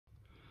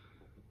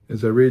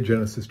As I read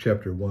Genesis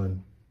chapter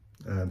 1,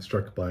 I'm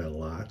struck by a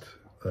lot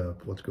of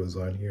what goes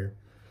on here.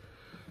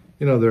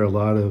 You know, there are a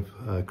lot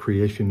of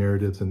creation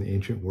narratives in the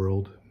ancient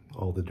world.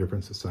 All the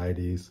different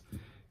societies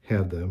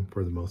had them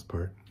for the most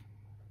part.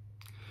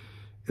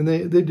 And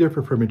they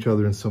differ from each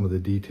other in some of the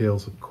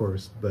details, of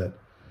course, but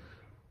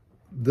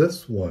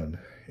this one,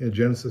 in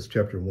Genesis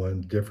chapter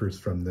 1, differs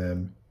from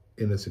them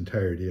in its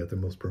entirety at the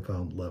most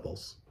profound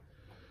levels.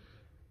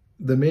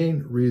 The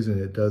main reason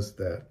it does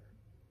that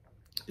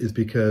is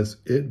because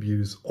it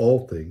views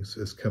all things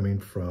as coming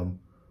from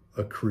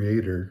a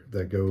creator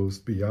that goes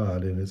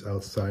beyond and is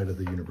outside of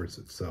the universe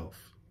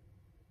itself.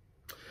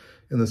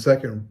 And the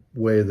second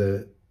way that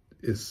it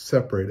is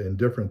separate and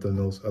different than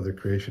those other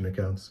creation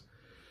accounts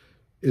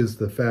is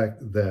the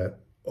fact that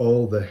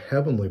all the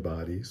heavenly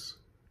bodies,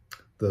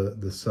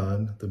 the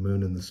sun, the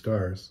moon, and the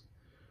stars,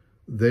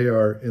 they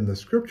are in the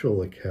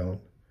scriptural account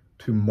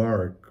to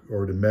mark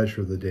or to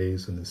measure the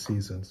days and the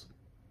seasons.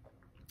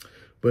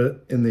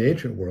 But in the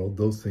ancient world,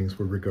 those things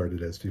were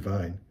regarded as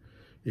divine.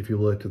 If you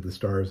looked at the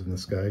stars in the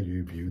sky,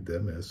 you viewed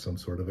them as some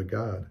sort of a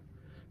god.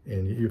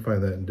 And you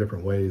find that in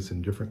different ways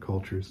in different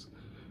cultures.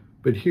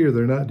 But here,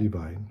 they're not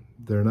divine.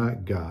 They're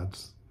not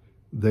gods.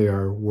 They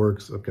are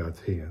works of God's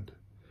hand.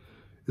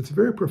 It's a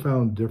very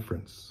profound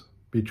difference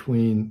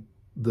between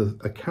the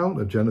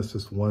account of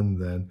Genesis 1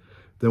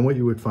 than what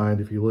you would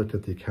find if you looked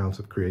at the accounts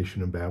of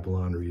creation in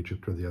Babylon or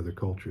Egypt or the other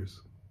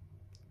cultures.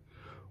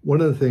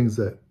 One of the things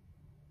that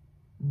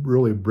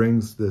really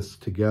brings this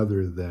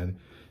together then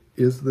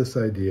is this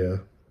idea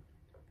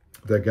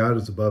that God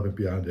is above and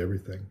beyond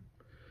everything.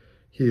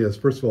 He is,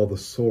 first of all, the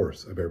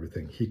source of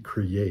everything. He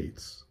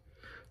creates.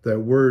 That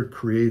word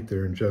create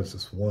there in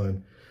Genesis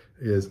 1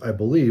 is, I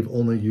believe,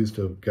 only used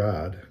of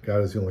God.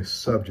 God is the only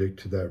subject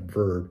to that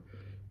verb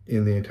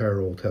in the entire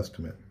Old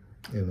Testament,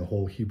 in the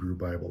whole Hebrew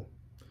Bible.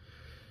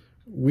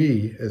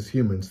 We, as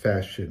humans,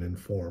 fashion and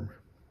form.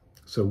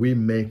 So we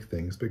make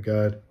things, but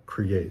God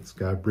creates.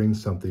 God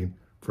brings something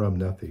from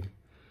nothing.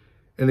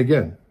 And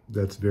again,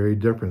 that's very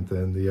different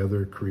than the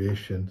other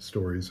creation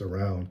stories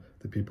around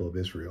the people of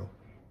Israel.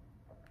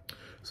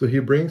 So he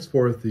brings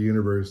forth the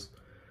universe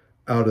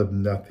out of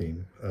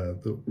nothing.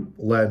 The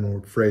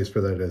Latin phrase for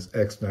that is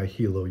ex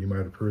nihilo. You might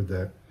have heard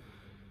that.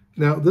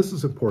 Now, this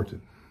is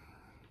important.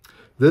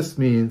 This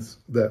means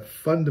that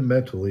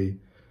fundamentally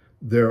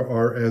there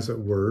are, as it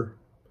were,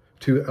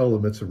 two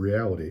elements of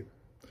reality.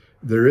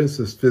 There is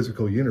this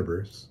physical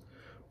universe,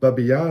 but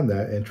beyond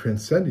that and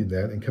transcending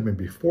that and coming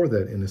before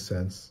that, in a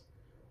sense,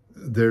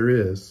 there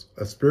is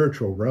a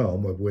spiritual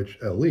realm of which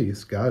at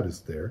least God is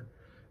there,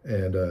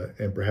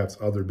 and perhaps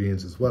other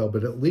beings as well,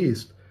 but at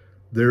least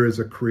there is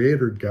a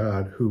creator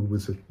God who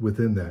was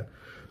within that.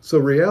 So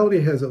reality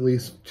has at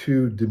least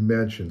two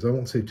dimensions. I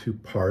won't say two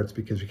parts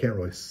because you can't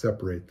really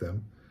separate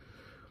them.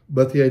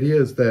 But the idea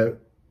is that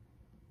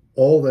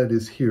all that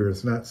is here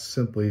is not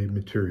simply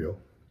material.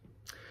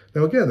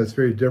 Now, again, that's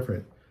very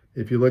different.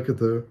 If you look at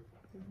the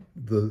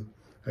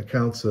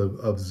accounts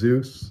of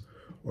Zeus,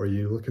 or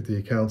you look at the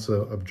accounts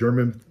of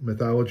German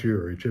mythology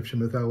or Egyptian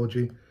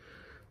mythology,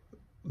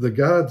 the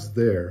gods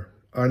there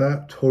are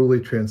not totally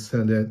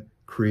transcendent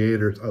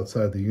creators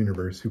outside the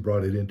universe who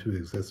brought it into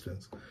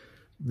existence.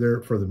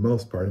 They're, for the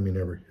most part, I mean,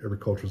 every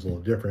culture is a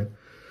little different,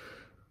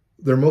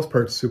 they're most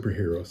part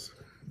superheroes.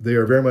 They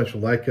are very much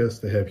like us.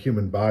 They have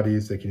human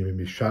bodies. They can even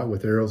be shot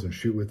with arrows and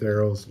shoot with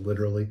arrows,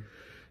 literally.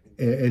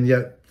 And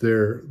yet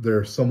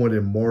they're somewhat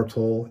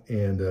immortal,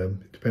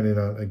 and depending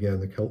on, again,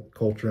 the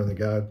culture and the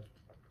god,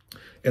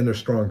 and they're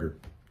stronger.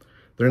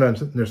 They're not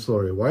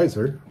necessarily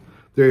wiser.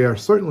 They are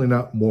certainly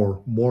not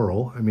more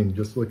moral. I mean,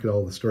 just look at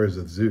all the stories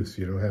of Zeus.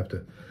 You don't have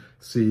to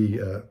see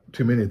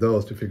too many of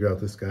those to figure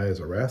out this guy is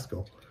a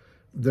rascal.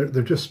 They're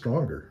just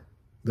stronger.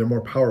 They're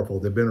more powerful.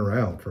 They've been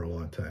around for a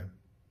long time.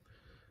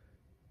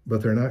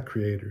 But they're not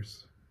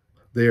creators.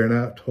 They are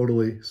not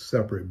totally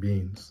separate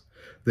beings.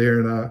 They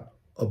are not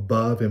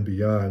above and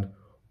beyond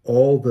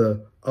all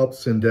the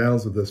ups and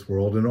downs of this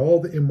world and all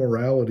the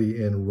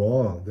immorality and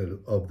wrong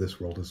of this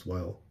world as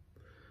well.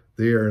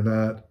 They are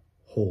not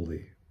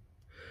holy.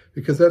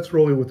 Because that's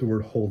really what the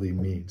word holy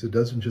means. It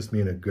doesn't just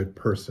mean a good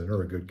person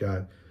or a good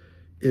God.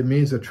 It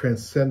means a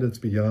transcendence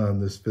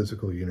beyond this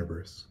physical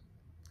universe.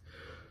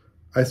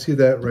 I see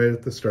that right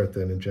at the start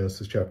then in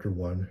Genesis chapter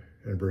 1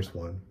 and verse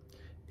 1.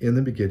 In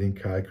the beginning,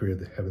 God created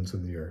the heavens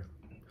and the earth.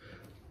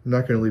 I'm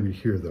not going to leave you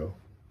here, though.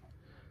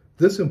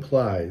 This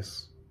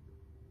implies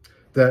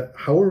that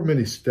however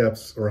many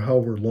steps or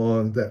however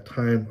long that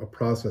time of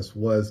process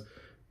was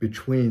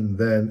between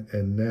then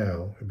and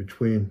now, and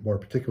between, more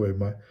particularly,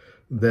 my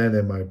then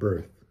and my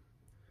birth,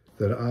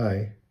 that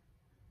I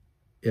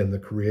am the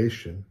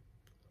creation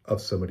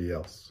of somebody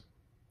else.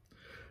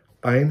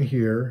 I am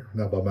here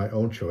not by my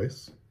own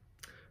choice.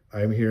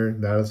 I am here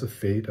not as a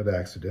fate of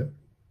accident.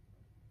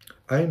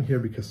 I am here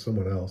because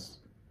someone else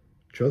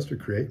chose to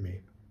create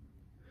me.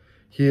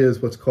 He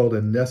is what's called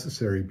a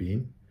necessary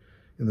being,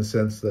 in the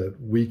sense that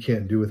we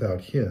can't do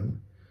without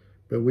him,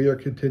 but we are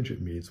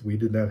contingent beings. We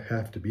did not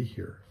have to be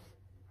here.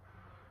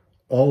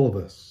 All of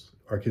us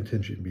are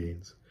contingent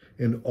beings.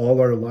 And all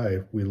our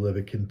life, we live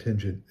a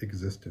contingent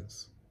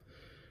existence.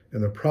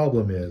 And the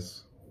problem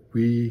is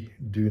we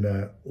do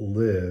not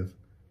live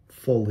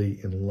fully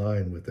in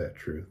line with that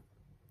truth.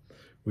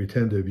 We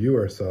tend to view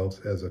ourselves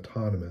as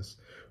autonomous.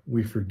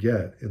 We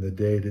forget in the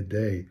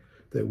day-to-day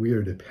that we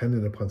are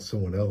dependent upon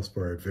someone else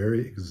for our very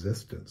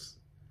existence.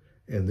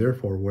 And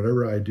therefore,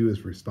 whatever I do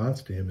as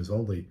response to him is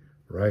only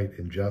right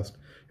and just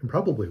and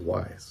probably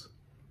wise.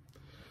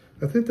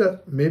 I think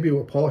that may be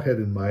what Paul had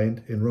in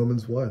mind in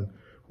Romans 1,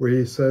 where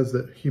he says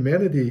that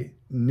humanity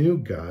knew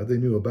God, they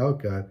knew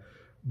about God,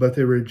 but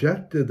they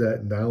rejected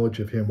that knowledge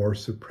of him or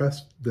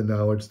suppressed the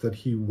knowledge that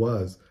he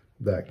was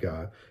that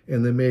God.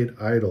 And they made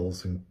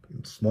idols and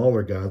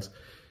smaller gods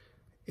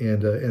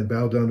and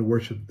bowed down to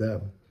worship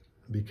them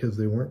because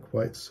they weren't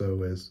quite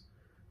so as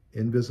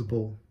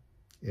invisible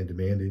and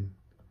demanding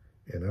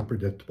and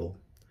unpredictable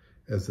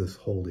as this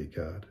holy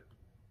God.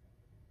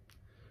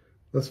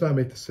 Let's not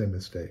make the same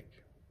mistake.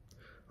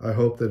 I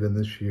hope that in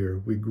this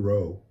year we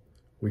grow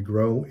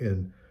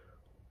in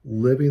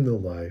living the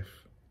life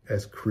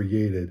as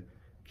created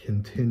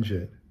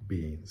contingent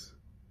beings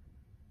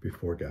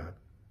before God.